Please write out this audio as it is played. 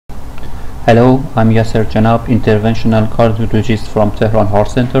Hello, I'm Yasser Janab, interventional cardiologist from Tehran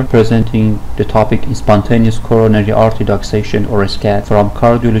Heart Center, presenting the topic spontaneous coronary artery dissection or SCAD from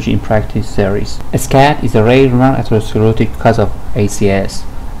Cardiology in Practice series. SCAD is a rare non-atherosclerotic cause of ACS,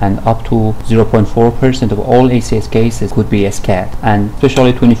 and up to 0.4% of all ACS cases could be SCAD, and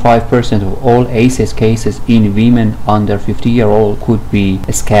especially 25% of all ACS cases in women under 50-year-old could be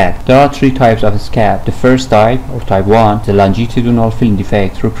SCAD. There are three types of SCAD. The first type, or type 1, the longitudinal film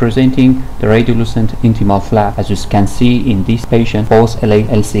defect representing the radiolucent intimal flap. As you can see in this patient, both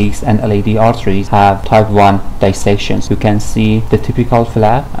L6 and LAD arteries have type 1 dissections. You can see the typical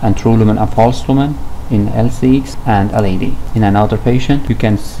flap and true lumen and false lumen in L6 and LAD. In another patient, you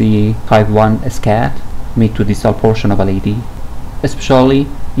can see type 1 SCAD mid to distal portion of LAD. Especially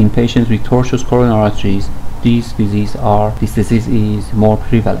in patients with tortuous coronary arteries, this disease is more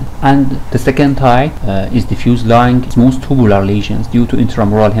prevalent. And the second type is diffuse lying smooth tubular lesions due to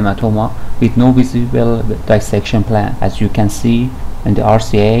intramural hematoma with no visible dissection plan. As you can see in the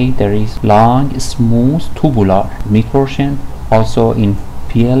RCA, there is long smooth tubular mid portion, also in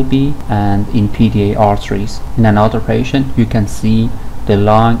PLB and in PDA arteries. In another patient, you can see the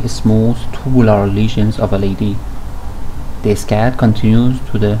long smooth tubular lesions of LAD. The SCAD continues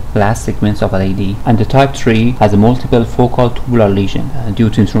to the last segments of LAD. And the type 3 has a multiple focal tubular lesion due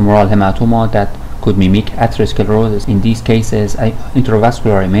to intramural hematoma that could mimic atherosclerosis. In these cases,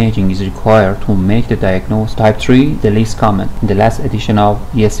 intravascular imaging is required to make the diagnosis. Type 3, the least common. In the last edition of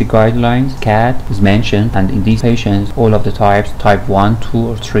ESC guidelines, SCAD is mentioned, and in these patients, all of the types, type 1, 2,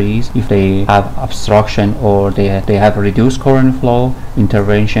 or 3s, if they have obstruction or they have reduced coronary flow,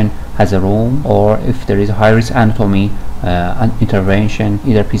 intervention has a room, or if there is a high-risk anatomy, an intervention,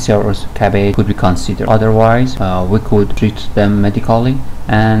 either PCR or SCAD, could be considered. Otherwise, we could treat them medically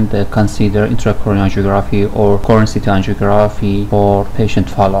and consider intracoronary angiography or coronary CT angiography for patient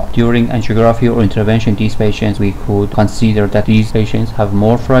follow-up. During angiography or intervention, these patients, we could consider that these patients have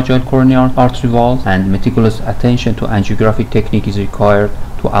more fragile coronary artery walls, and meticulous attention to angiographic technique is required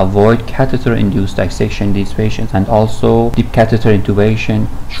to avoid catheter-induced dissection in these patients, and also deep catheter intubation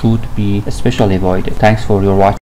should be especially avoided. Thanks for your watching.